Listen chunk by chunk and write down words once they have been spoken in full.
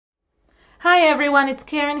Hi everyone, it's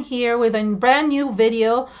Karen here with a brand new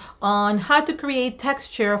video on how to create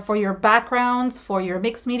texture for your backgrounds, for your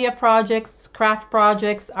mixed media projects, craft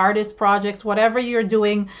projects, artist projects, whatever you're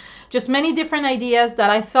doing. Just many different ideas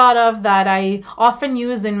that I thought of that I often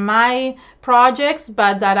use in my projects,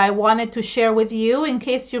 but that I wanted to share with you in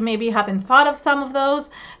case you maybe haven't thought of some of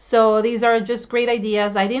those. So these are just great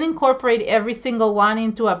ideas. I didn't incorporate every single one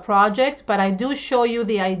into a project, but I do show you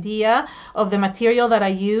the idea of the material that I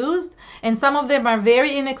used. And some of them are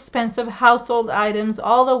very inexpensive household items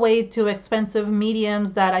all the way to expensive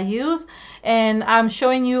mediums that I use. And I'm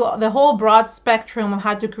showing you the whole broad spectrum of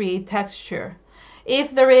how to create texture.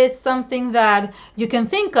 If there is something that you can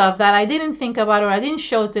think of that I didn't think about or I didn't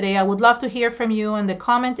show today, I would love to hear from you in the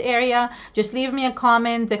comment area. Just leave me a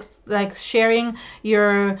comment like sharing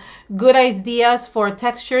your good ideas for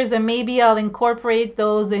textures, and maybe I'll incorporate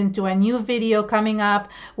those into a new video coming up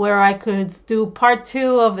where I could do part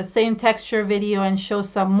 2 of the same texture video and show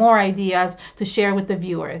some more ideas to share with the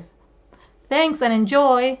viewers. Thanks and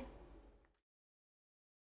enjoy!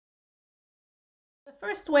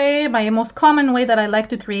 First way, my most common way that I like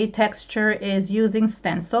to create texture is using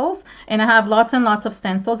stencils, and I have lots and lots of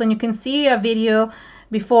stencils, and you can see a video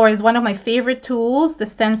before is one of my favorite tools, the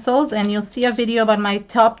stencils, and you'll see a video about my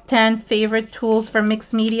top 10 favorite tools for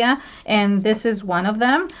mixed media, and this is one of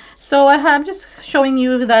them. So I have just showing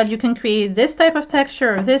you that you can create this type of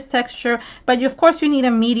texture or this texture, but of course you need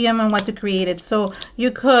a medium on what to create it. So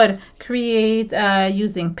you could create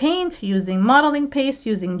using paint, using modeling paste,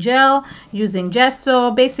 using gel, using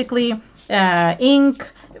gesso, basically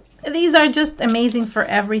ink. These are just amazing for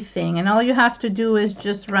everything, and all you have to do is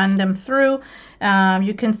just run them through.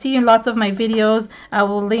 You can see in lots of my videos, I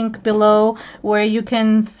will link below, where you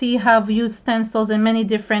can see how I've used stencils in many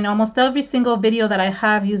different, almost every single video that I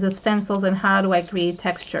have uses stencils and how do I create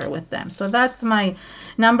texture with them. So that's my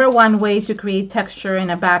 #1 way to create texture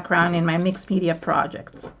in a background in my mixed media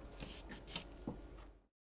projects.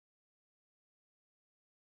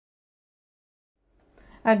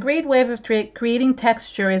 A great way of creating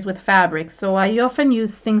texture is with fabrics. So I often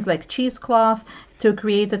use things like cheesecloth to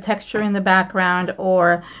create the texture in the background,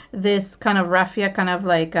 or this kind of raffia, kind of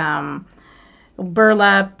like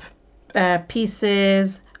burlap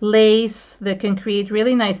pieces, lace that can create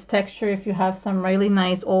really nice texture if you have some really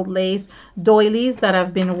nice old lace, doilies that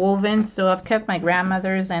have been woven. So I've kept my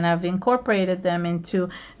grandmother's and I've incorporated them into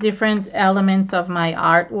different elements of my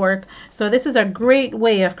artwork. So this is a great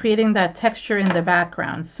way of creating that texture in the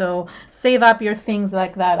background. So save up your things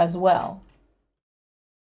like that as well.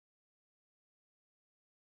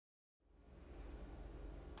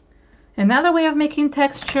 Another way of making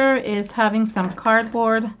texture is having some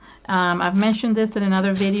cardboard. I've mentioned this in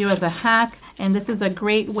another video as a hack, and this is a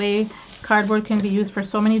great way. Cardboard can be used for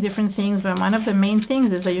so many different things, but one of the main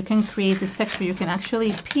things is that you can create this texture. You can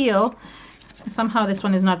actually peel. Somehow this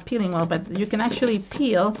one is not peeling well, but you can actually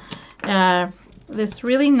peel this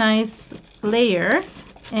really nice layer,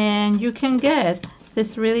 and you can get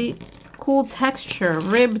this really cool texture,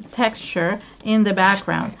 ribbed texture in the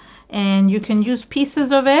background. And you can use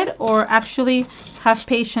pieces of it, or actually have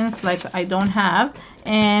patience like I don't have,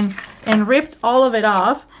 and rip all of it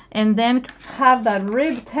off, and then have that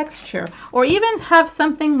ribbed texture, or even have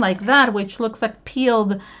something like that which looks like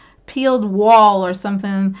peeled wall or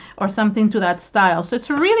something to that style. So it's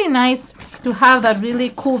really nice to have that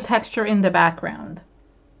really cool texture in the background.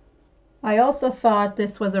 I also thought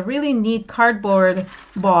this was a really neat cardboard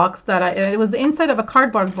box that it was the inside of a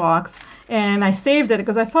cardboard box, and I saved it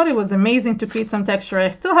because I thought it was amazing to create some texture.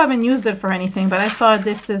 I still haven't used it for anything, but I thought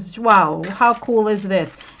this is, wow, how cool is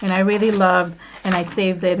this? And I really loved, and I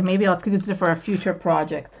saved it. Maybe I'll use it for a future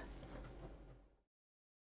project.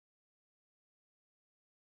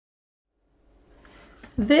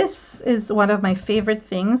 This is one of my favorite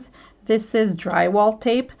things. This is drywall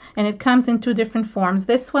tape, and it comes in 2 different forms.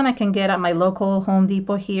 This one I can get at my local Home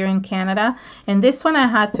Depot here in Canada, and this one I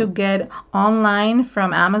had to get online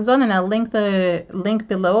from Amazon, and I'll link the link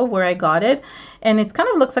below where I got it. And it kind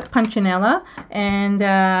of looks like punchinella, and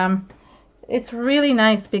it's really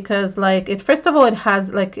nice because, like, it, first of all, it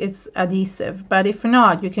has, like, it's adhesive, but if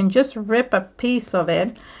not, you can just rip a piece of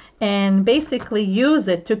it and basically use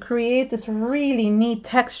it to create this really neat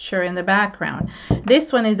texture in the background.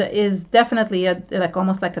 This one is definitely like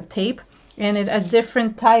almost like a tape, and a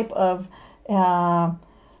different type of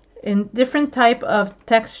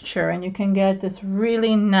texture, and you can get this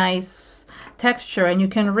really nice texture. And you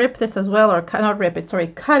can rip this as well, or not rip it, sorry,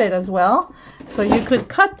 cut it as well. So you could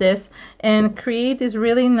cut this and create this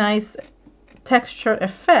really nice texture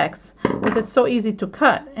effects because it's so easy to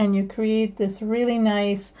cut, and you create this really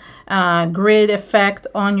nice grid effect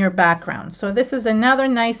on your background. So this is another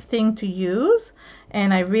nice thing to use,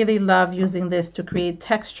 and I really love using this to create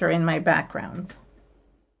texture in my backgrounds.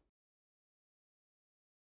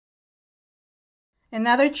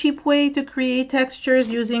 Another cheap way to create textures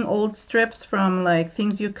using old strips from like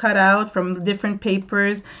things you cut out from different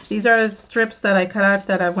papers. These are strips that I cut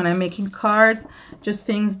out when I'm making cards, just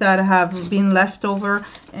things that have been left over,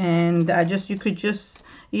 and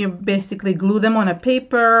you basically glue them on a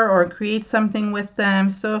paper or create something with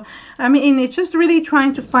them. So I mean, it's just really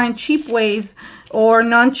trying to find cheap ways or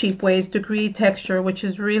non-cheap ways to create texture, which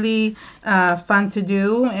is really fun to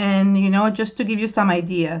do, and just to give you some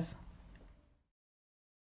ideas.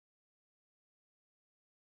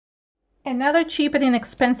 Another cheap and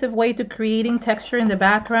inexpensive way to creating texture in the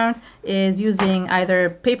background is using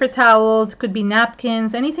either paper towels, could be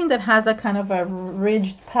napkins, anything that has a kind of a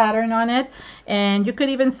ridged pattern on it. And you could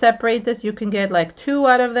even separate this. You can get like 2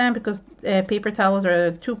 out of them because paper towels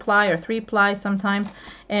are 2-ply or 3-ply sometimes.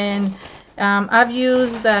 And I've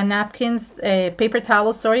used napkins, paper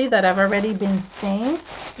towels, sorry, that have already been stained,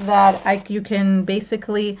 that you can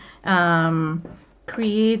basically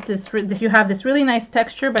create this. You have this really nice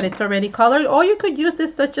texture, but it's already colored. Or you could use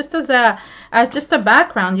this just as a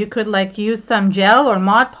background. You could like use some gel or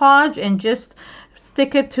Mod Podge and just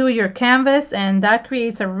stick it to your canvas, and that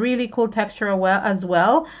creates a really cool texture as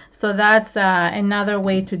well. So that's another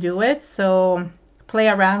way to do it. So play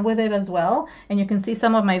around with it as well, and you can see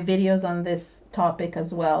some of my videos on this topic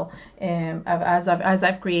as well, as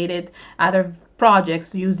I've created other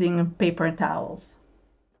projects using paper towels.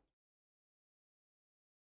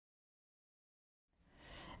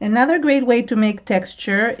 Another great way to make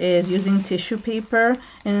texture is using tissue paper,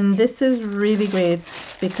 and this is really great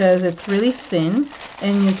because it's really thin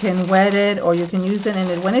and you can wet it or you can use it,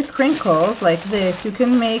 and when it crinkles like this, you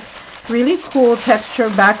can make really cool texture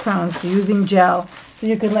backgrounds using gel. So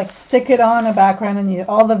you could like stick it on a background and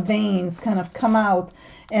all the veins kind of come out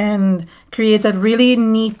and create that really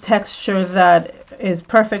neat texture that is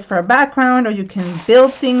perfect for a background. Or you can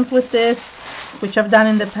build things with this, which I've done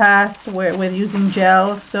in the past with using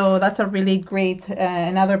gel. So that's a really great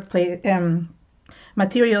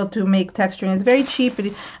material to make texture, and it's very cheap.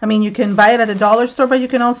 I mean, you can buy it at the dollar store, but you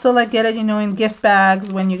can also like get it, in gift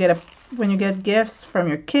bags when you get gifts from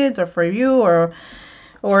your kids or for you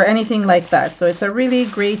or anything like that. So it's a really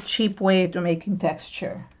great cheap way to making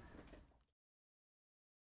texture.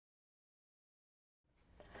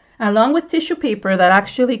 Along with tissue paper, that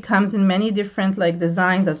actually comes in many different like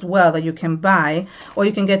designs as well that you can buy, or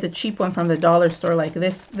you can get the cheap one from the dollar store like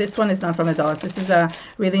this. This one is not from the dollar. This is a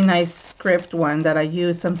really nice script one that I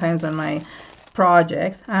use sometimes on my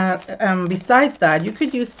projects. Besides that, you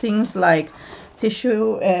could use things like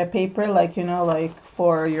tissue paper, like like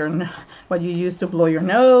for what you use to blow your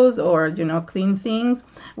nose or clean things,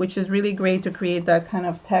 which is really great to create that kind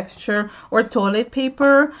of texture. Or toilet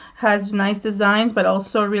paper has nice designs, but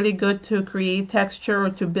also really good to create texture or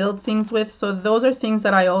to build things with. So those are things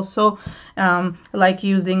that I also like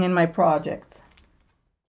using in my projects.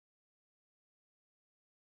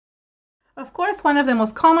 Of course, one of the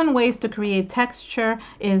most common ways to create texture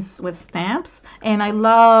is with stamps, and I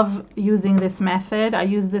love using this method. I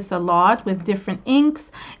use this a lot with different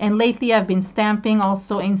inks, and lately I've been stamping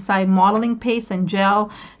also inside modeling paste and gel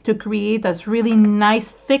to create this really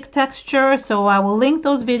nice thick texture. So I will link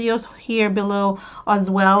those videos here below as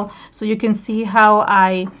well, so you can see how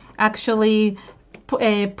I actually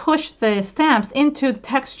push the stamps into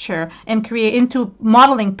texture and create into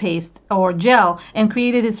modeling paste or gel and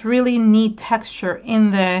created this really neat texture in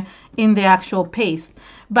the actual paste.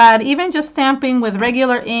 But even just stamping with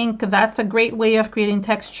regular ink, that's a great way of creating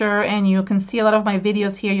texture, and you can see a lot of my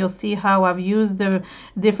videos here. You'll see how I've used the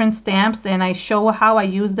different stamps, and I show how I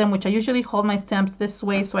use them, which I usually hold my stamps this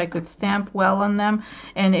way so I could stamp well on them,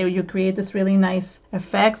 and you create this really nice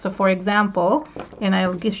effect. So for example, and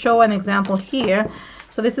I'll show an example here.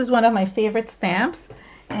 So this is one of my favorite stamps,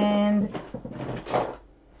 and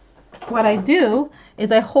what I do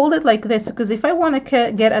is I hold it like this, because if I want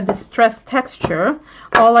to get a distressed texture,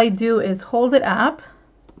 all I do is hold it up,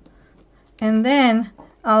 and then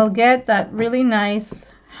I'll get that really nice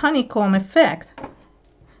honeycomb effect.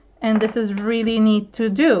 And this is really neat to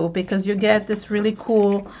do because you get this really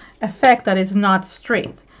cool effect that is not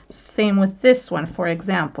straight. Same with this one, for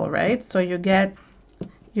example, right? So you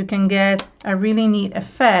can get a really neat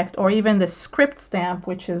effect, or even the script stamp,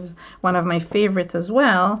 which is one of my favorites as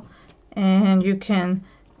well. And you can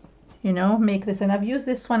you know, make this. And I've used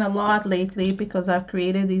this one a lot lately because I've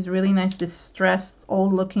created these really nice distressed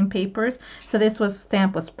old looking papers. So this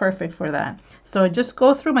stamp was perfect for that. So just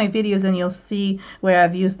go through my videos and you'll see where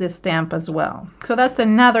I've used this stamp as well. So that's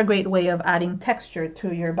another great way of adding texture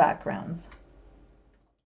to your backgrounds.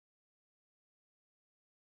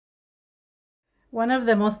 One of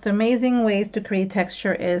the most amazing ways to create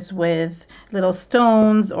texture is with little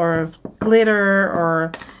stones or glitter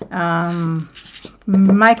or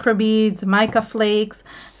microbeads, mica flakes.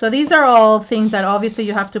 So these are all things that obviously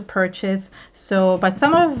you have to purchase. So, but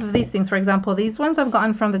some of these things, for example, these ones I've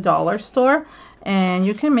gotten from the dollar store, and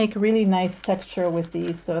you can make really nice texture with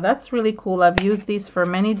these. So that's really cool. I've used these for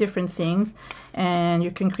many different things, and you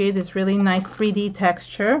can create this really nice 3D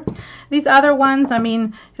texture. These other ones, I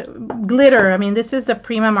mean, glitter. I mean, this is the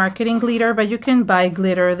Prima marketing glitter, but you can buy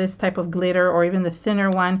glitter, this type of glitter, or even the thinner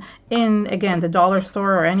one in, again, the dollar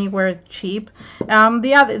store or anywhere cheap.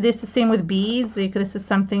 This is the same with beads. This is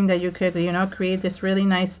something that you could, you know, create this really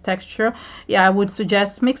nice texture. Yeah, I would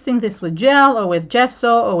suggest mixing this with gel or with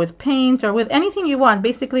gesso or with paint or with anything you want.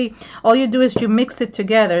 Basically, all you do is you mix it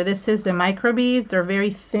together. This is the micro beads. They're very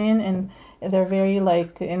thin and they're very,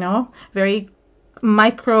 like, you know, very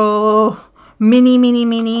micro,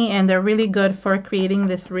 mini, and they're really good for creating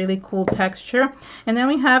this really cool texture. And then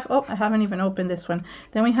we have, oh, I haven't even opened this one.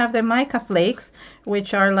 Then we have the mica flakes,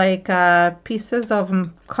 which are like pieces of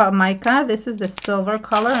mica. This is the silver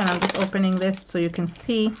color, and I'm just opening this so you can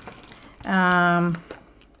see. And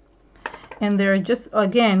they're just,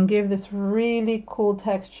 again, give this really cool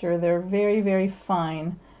texture. They're very, very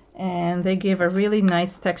fine, and they give a really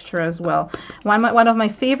nice texture as well. One of my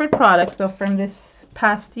favorite products, though, from this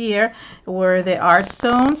past year were the art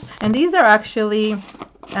stones, and these are actually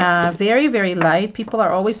very, very light. People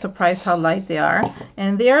are always surprised how light they are,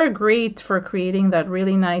 and they are great for creating that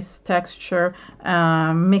really nice texture.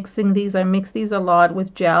 Mixing these, I mix these a lot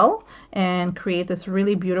with gel and create this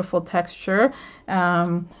really beautiful texture.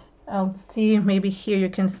 I'll see, maybe here you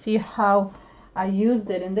can see how I used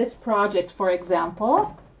it in this project. For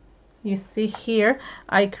example, you see here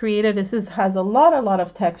I created, has a lot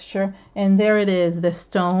of texture, and there it is, the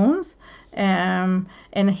stones. And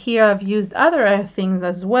here I've used other things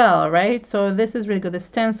as well, right? So this is really good. The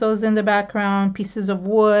stencils in the background, pieces of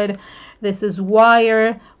wood. This is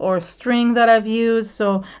wire or string that I've used.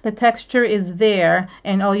 So the texture is there,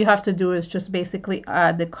 and all you have to do is just basically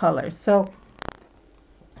add the colors.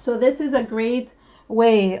 So this is a great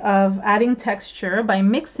way of adding texture by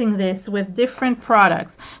mixing this with different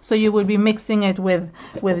products. So you would be mixing it with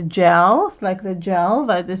gel, like the gel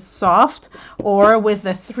that is soft, or with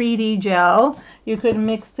the 3D gel. You could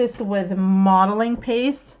mix this with modeling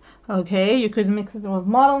paste. Okay, you could mix it with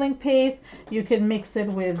modeling paste. You could mix it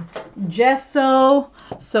with gesso,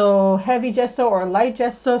 so heavy gesso or light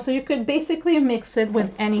gesso. So you could basically mix it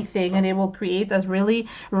with anything, and it will create a really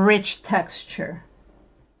rich texture.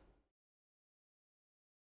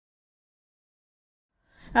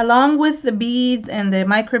 Along with the beads and the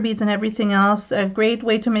micro beads and everything else, a great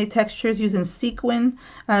way to make textures using sequin.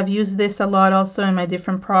 I've used this a lot also in my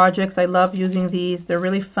different projects. I love using these. They're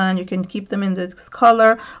really fun. You can keep them in this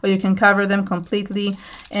color, or you can cover them completely.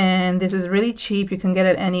 And this is really cheap. You can get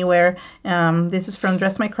it anywhere. This is from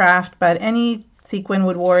Dress My Craft, but any sequin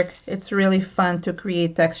would work. It's really fun to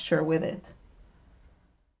create texture with it.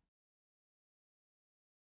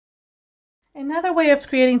 Another way of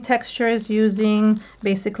creating texture is using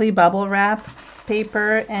basically bubble wrap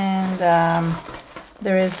paper, and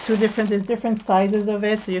there's different sizes of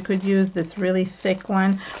it. So you could use this really thick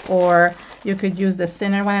one, or you could use the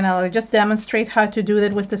thinner one, and I'll just demonstrate how to do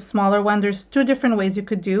that with the smaller one. There's two different ways you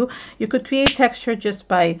could do. You could create texture just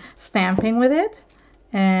by stamping with it,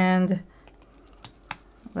 and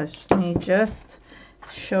let me just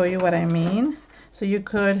show you what I mean. So you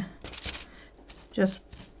could just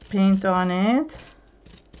paint on it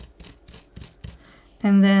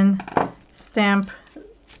and then stamp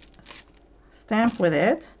with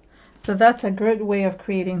it. So that's a good way of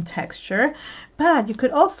creating texture, but you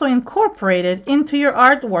could also incorporate it into your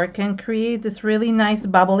artwork and create this really nice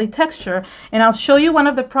bubbly texture. And I'll show you one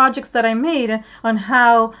of the projects that I made on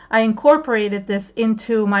how I incorporated this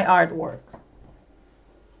into my artwork.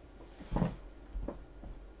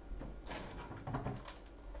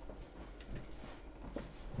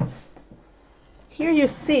 Here you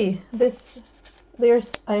see this,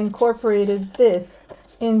 I incorporated this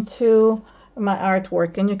into my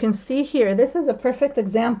artwork, and you can see here, this is a perfect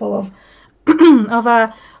example of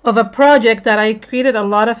of a project that I created a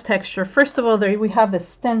lot of texture. First of all, there we have the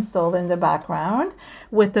stencil in the background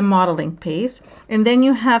with the modeling paste, and then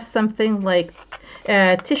you have something like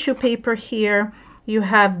tissue paper here, You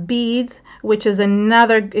have beads, which is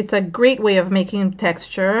another, it's a great way of making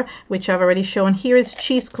texture, which I've already shown. Here is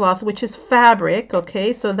cheesecloth, which is fabric,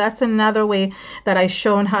 okay? So that's another way that I've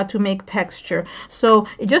shown how to make texture. So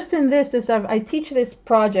just in this I teach this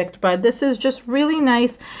project, but this is just really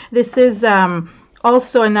nice. This is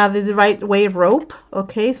also another right wave rope,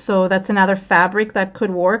 okay? So that's another fabric that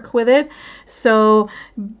could work with it. So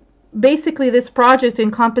basically this project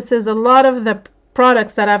encompasses a lot of the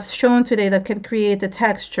products that I've shown today that can create the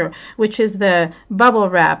texture, which is the bubble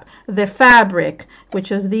wrap, the fabric,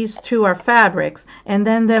 which is these two are fabrics, and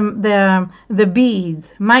then the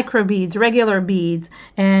beads, micro beads, regular beads,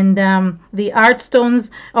 and the art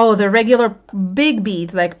stones, oh, the regular big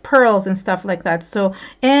beads like pearls and stuff like that. So,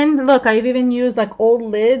 and look, I've even used like old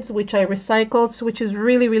lids, which I recycled, which is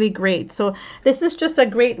really, really great. So this is just a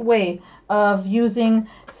great way of using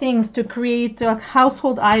things to create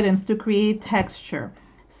household items to create texture.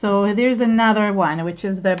 So there's another one, which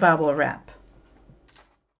is the bubble wrap.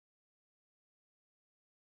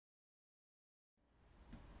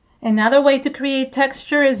 Another way to create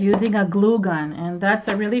texture is using a glue gun, and that's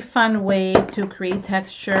a really fun way to create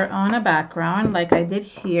texture on a background like I did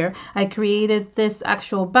here. I created this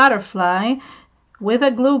actual butterfly with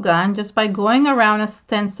a glue gun just by going around a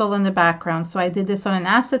stencil in the background. So I did this on an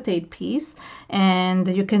acetate piece, and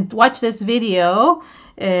you can watch this video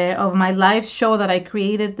of my live show that I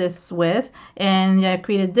created this with, and I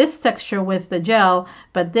created this texture with the gel,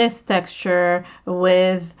 but this texture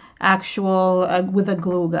with actual with a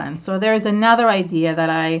glue gun. So there's another idea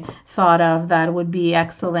that I thought of that would be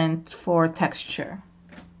excellent for texture.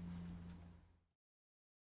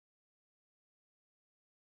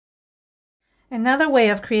 Another way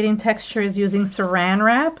of creating texture is using saran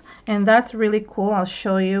wrap, and that's really cool. I'll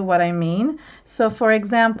show you what I mean. So for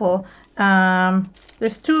example,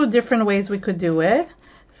 there's two different ways we could do it.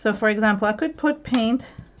 So for example, I could put paint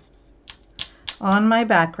on my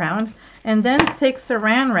background and then take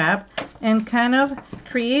saran wrap and kind of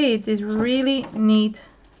create these really neat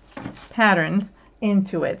patterns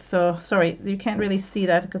into it. So sorry, you can't really see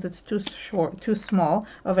that because it's too small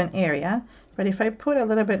of an area. But if I put a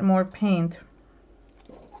little bit more paint,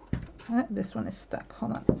 this one is stuck.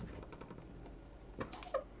 Hold on.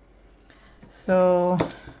 So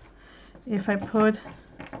if I put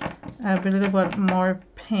a little bit more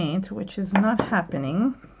paint, which is not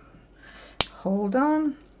happening. Hold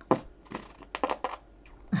on.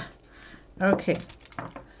 Okay.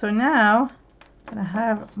 So now I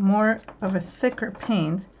have more of a thicker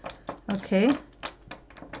paint. Okay.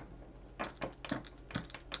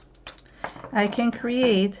 I can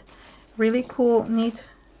create really cool, neat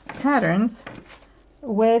patterns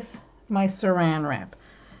with my saran wrap.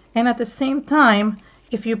 And at the same time,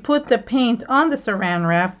 if you put the paint on the saran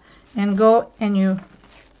wrap and go and you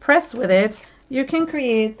press with it, you can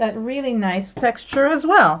create that really nice texture as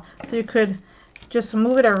well. So you could just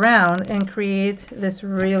move it around and create this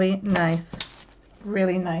really nice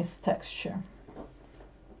texture.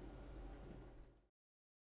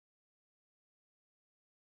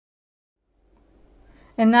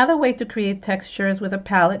 Another way to create texture is with a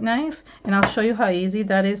palette knife, and I'll show you how easy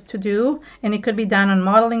that is to do. And it could be done on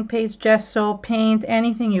modeling paste, gesso, paint,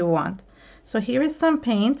 anything you want. So here is some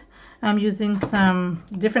paint. I'm using some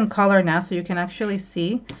different color now so you can actually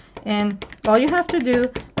see. And all you have to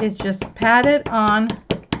do is just pat it on,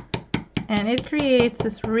 and it creates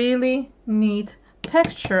this really neat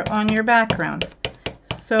texture on your background.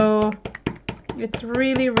 So it's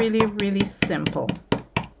really, really, really simple.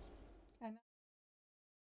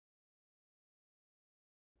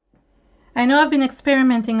 I know I've been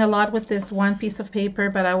experimenting a lot with this one piece of paper,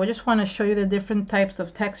 but I just want to show you the different types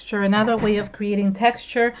of texture. Another way of creating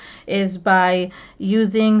texture is by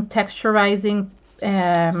using texturizing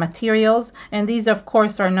materials, and these of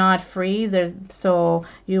course are not free. So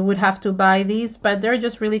you would have to buy these, but they're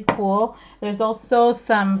just really cool. There's also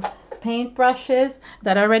some paint brushes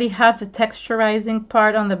that already have the texturizing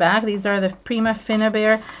part on the back. These are the Prima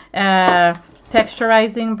Finnabair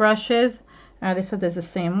texturizing brushes. This is the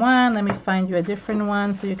same one. Let me find you a different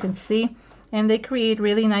one so you can see. And they create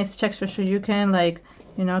really nice texture. So you can, like,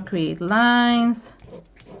 you know, create lines,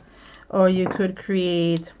 or you could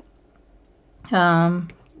create, you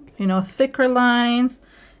know, thicker lines.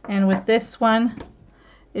 And with this one,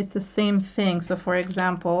 it's the same thing. So for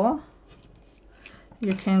example,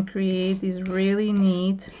 you can create these really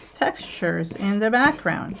neat textures in the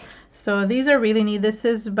background. So these are really neat. This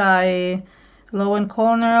is by Lowell and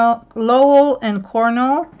Cornell,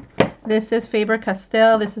 This is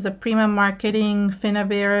Faber-Castell. This is a Prima Marketing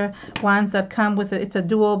Finnabair ones that come with it. It's a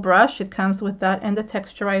dual brush. It comes with that and the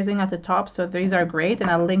texturizing at the top. So these are great, and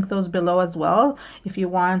I'll link those below as well. If you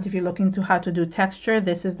want, if you're looking to how to do texture,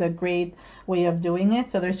 this is a great way of doing it.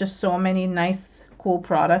 So there's just so many nice, cool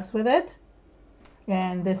products with it.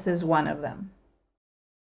 And this is one of them.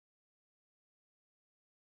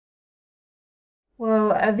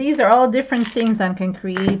 Well, these are all different things that can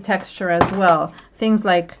create texture as well. Things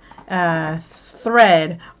like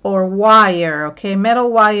thread or wire, okay, metal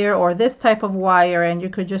wire or this type of wire, and you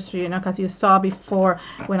could just, you know, because you saw before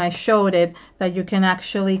when I showed it that you can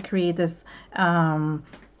actually create this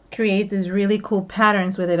really cool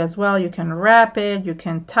patterns with it as well. You can wrap it, you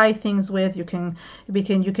can tie things with, you can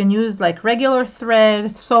use like regular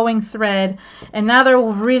thread, sewing thread. Another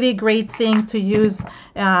really great thing to use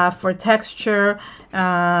for texture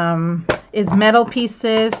is metal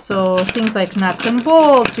pieces. So things like nuts and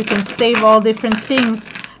bolts. You can save all different things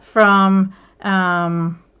from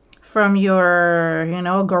your, you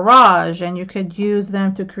know, garage, and you could use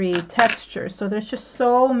them to create texture. So there's just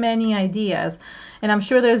so many ideas, and I'm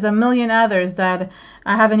sure there's a million others that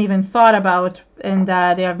I haven't even thought about. And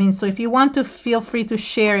that, I mean, so if you want to, feel free to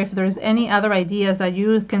share if there's any other ideas that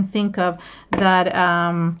you can think of that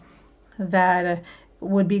that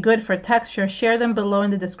would be good for texture. Share them below in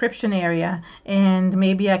the description area, and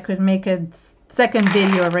maybe I could make a second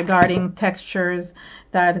video regarding textures,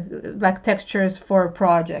 that like textures for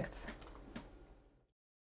projects.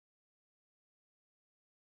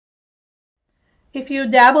 If you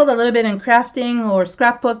dabbled a little bit in crafting or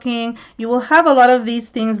scrapbooking, you will have a lot of these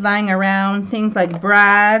things lying around, things like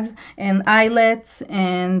brads and eyelets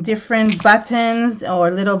and different buttons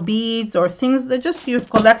or little beads or things that just you've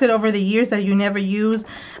collected over the years that you never use.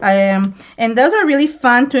 And those are really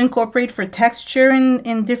fun to incorporate for texture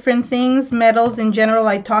in different things. Metals in general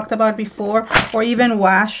I talked about before, or even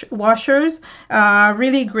washers.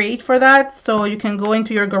 Really great for that. So you can go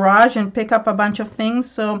into your garage and pick up a bunch of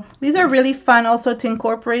things. So these are really fun also to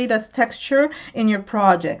incorporate as texture in your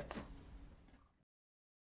projects.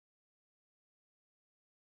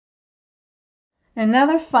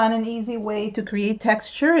 Another fun and easy way to create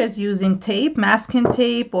texture is using tape, masking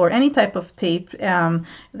tape, or any type of tape.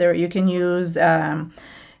 There you can use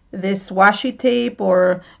this washi tape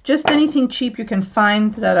or just anything cheap you can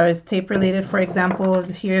find that is tape related. For example,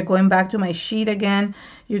 here going back to my sheet again,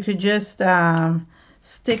 you could just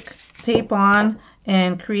stick tape on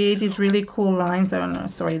and create these really cool lines. I don't know,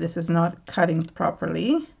 sorry, this is not cutting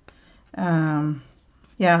properly.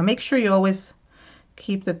 Yeah, make sure you always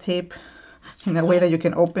keep the tape in a way that you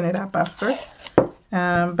can open it up after.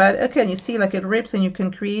 But again, you see like it rips, and you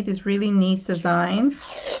can create these really neat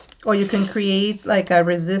designs. Or you can create like a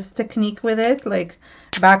resist technique with it, like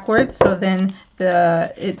backwards, so then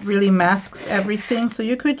it really masks everything. So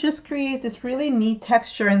you could just create this really neat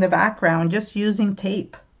texture in the background just using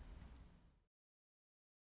tape.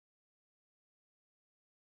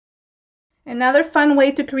 Another fun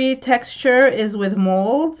way to create texture is with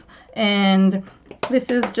molds, and this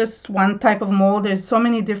is just one type of mold. There's so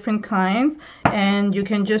many different kinds, and you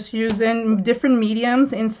can just use in different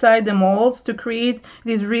mediums inside the molds to create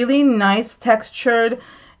these really nice textured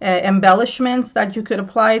embellishments that you could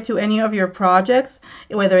apply to any of your projects,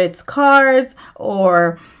 whether it's cards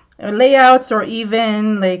or layouts or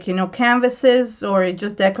even like, you know, canvases, or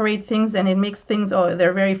just decorate things, and it makes things, oh,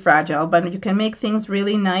 they're very fragile, but you can make things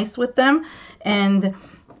really nice with them, and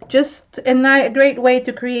just a great way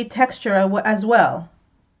to create texture as well.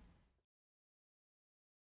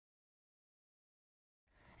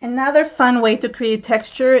 Another fun way to create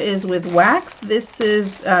texture is with wax. This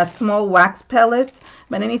is small wax pellets,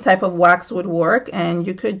 but any type of wax would work, and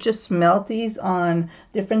you could just melt these on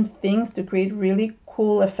different things to create really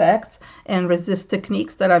cool effects and resist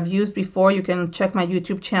techniques that I've used before. You can check my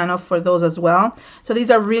YouTube channel for those as well. So these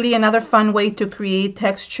are really another fun way to create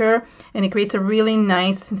texture, and it creates a really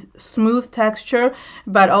nice smooth texture,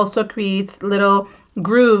 but also creates little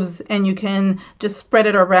grooves, and you can just spread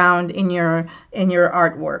it around in your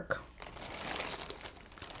artwork.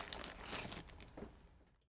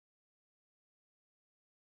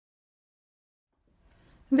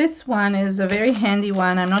 This one is a very handy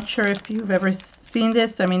one. I'm not sure if you've ever seen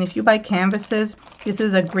this. I mean, if you buy canvases, this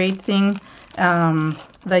is a great thing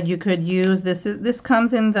that you could use. This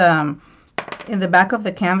comes in the back of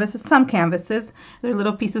the canvases. Some canvases, they're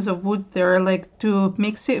little pieces of wood. They're like to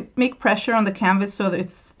make pressure on the canvas so that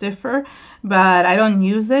it's stiffer, but I don't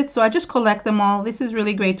use it, so I just collect them all. This is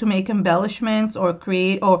really great to make embellishments or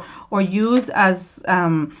create or use as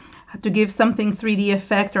to give something 3D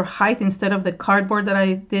effect or height instead of the cardboard that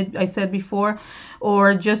I said before,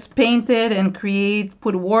 or just paint it and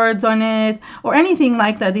put words on it or anything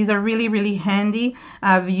like that. These are really, really handy.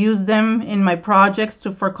 I've used them in my projects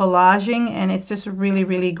for collaging, and it's just really,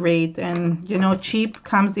 really great. And you know, cheap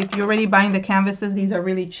if you're already buying the canvases, these are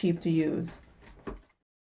really cheap to use.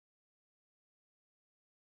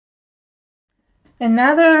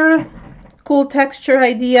 Another cool texture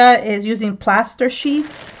idea is using plaster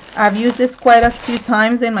sheets. I've used this quite a few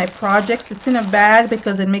times in my projects. It's in a bag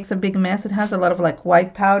because it makes a big mess. It has a lot of like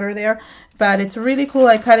white powder there, but it's really cool.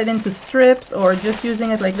 I cut it into strips or just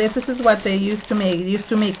using it like this. This is what they used to make. They used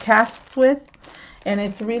to make casts with, and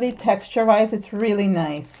it's really texturized. It's really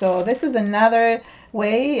nice. So this is another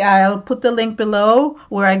way. I'll put the link below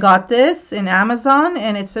where I got this in Amazon,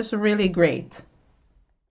 and it's just really great.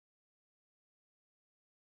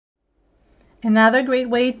 Another great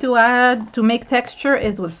way to make texture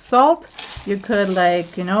is with salt. You could,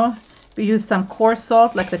 like, you know, use some coarse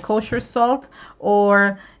salt like the kosher salt,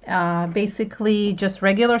 or basically just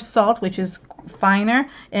regular salt, which is finer,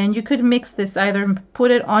 and you could mix this, either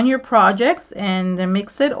put it on your projects and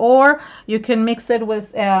mix it, or you can mix it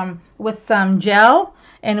with some gel,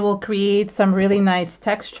 and it will create some really nice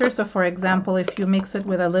texture. So for example, if you mix it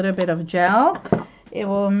with a little bit of gel, it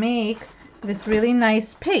will make this really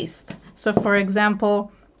nice paste. So for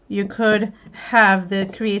example, you could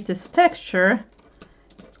create this texture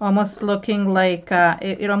almost looking like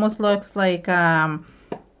it almost looks like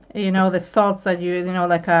you know, the salts that you know,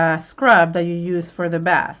 like a scrub that you use for the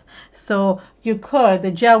bath. So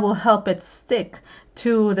the gel will help it stick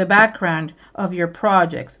to the background of your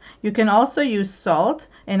projects. You can also use salt,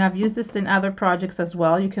 and I've used this in other projects as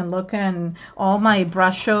well. You can look in all my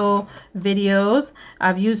brush show videos.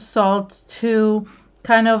 I've used salt to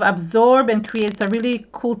kind of absorb and creates a really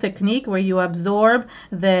cool technique where you absorb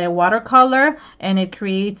the watercolor, and it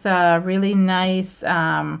creates a really nice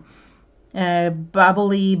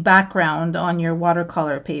bubbly background on your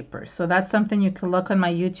watercolor paper. So that's something you can look on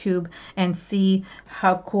my YouTube and see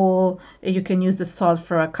how cool you can use the salt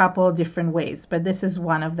for a couple of different ways, but this is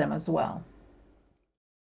one of them as well.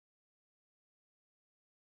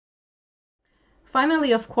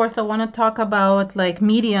 Finally, of course, I want to talk about like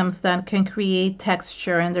mediums that can create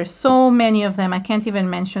texture, and there's so many of them. I can't even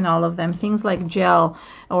mention all of them. Things like gel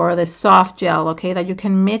or the soft gel, okay, that you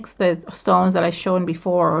can mix the stones that I shown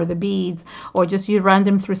before, or the beads, or just you run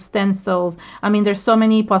them through stencils. I mean, there's so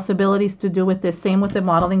many possibilities to do with this. Same with the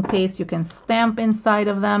modeling paste. You can stamp inside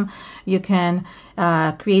of them. You can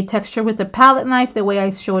create texture with the palette knife the way I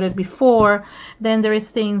showed it before. Then there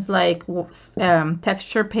is things like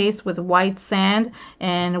texture paste with white sand,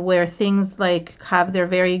 and where things like they're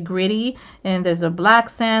very gritty, and there's a black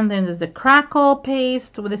sand, then there's a Crackle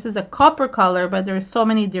paste. Well, this is a copper color, but there's so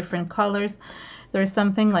many different colors. There's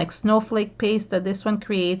something like snowflake paste, that this one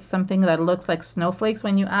creates something that looks like snowflakes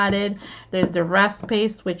when you add it. There's the rust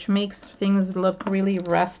paste, which makes things look really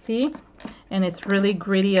rusty, and it's really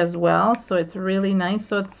gritty as well, so it's really nice.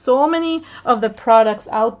 So it's so many of the products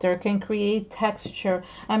out there can create texture.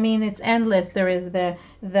 I mean, it's endless. There is the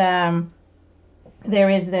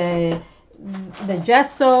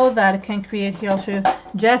gesso that can create, here I'll show you,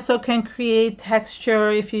 gesso can create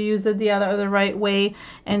texture if you use it the right way,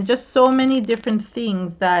 and just so many different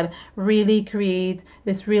things that really create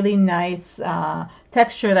this really nice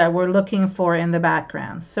texture that we're looking for in the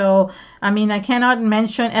background. So I mean, I cannot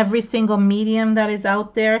mention every single medium that is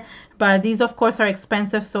out there, but these of course are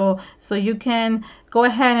expensive, so you can go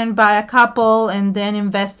ahead and buy a couple and then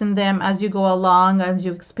invest in them as you go along, as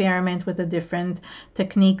you experiment with the different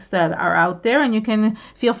techniques that are out there. And you can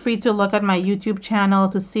feel free to look at my YouTube channel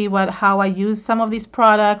to see how I use some of these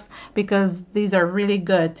products, because these are really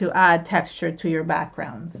good to add texture to your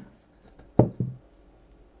backgrounds.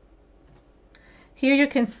 Here you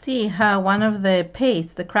can see how one of the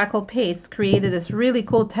paste, the Crackle paste, created this really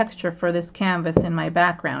cool texture for this canvas in my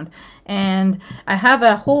background. And I have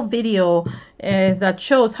a whole video that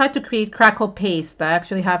shows how to create Crackle paste. I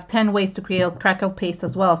actually have 10 ways to create Crackle paste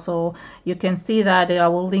as well, so you can see that. I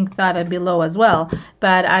will link that below as well.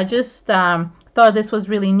 But I just thought this was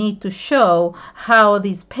really neat to show how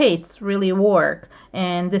these pastes really work,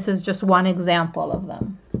 and this is just one example of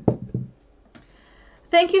them.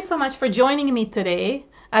 Thank you so much for joining me today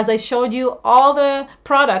as I showed you all the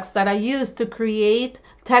products that I use to create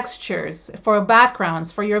textures for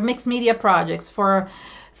backgrounds, for your mixed media projects, for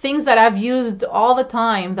things that I've used all the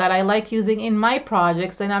time that I like using in my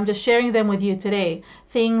projects, and I'm just sharing them with you today.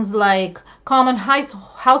 Things like common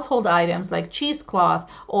household items like cheesecloth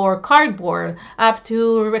or cardboard, up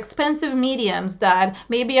to expensive mediums that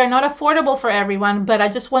maybe are not affordable for everyone, but I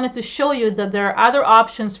just wanted to show you that there are other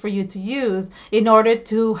options for you to use in order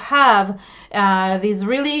to have these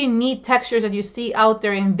really neat textures that you see out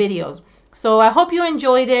there in videos. So I hope you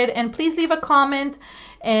enjoyed it, and please leave a comment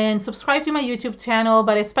and subscribe to my YouTube channel.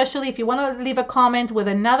 But especially if you want to leave a comment with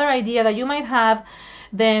another idea that you might have,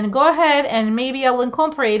 then go ahead and maybe I will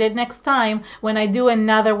incorporate it next time when I do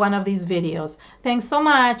another one of these videos. Thanks so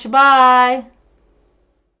much. Bye.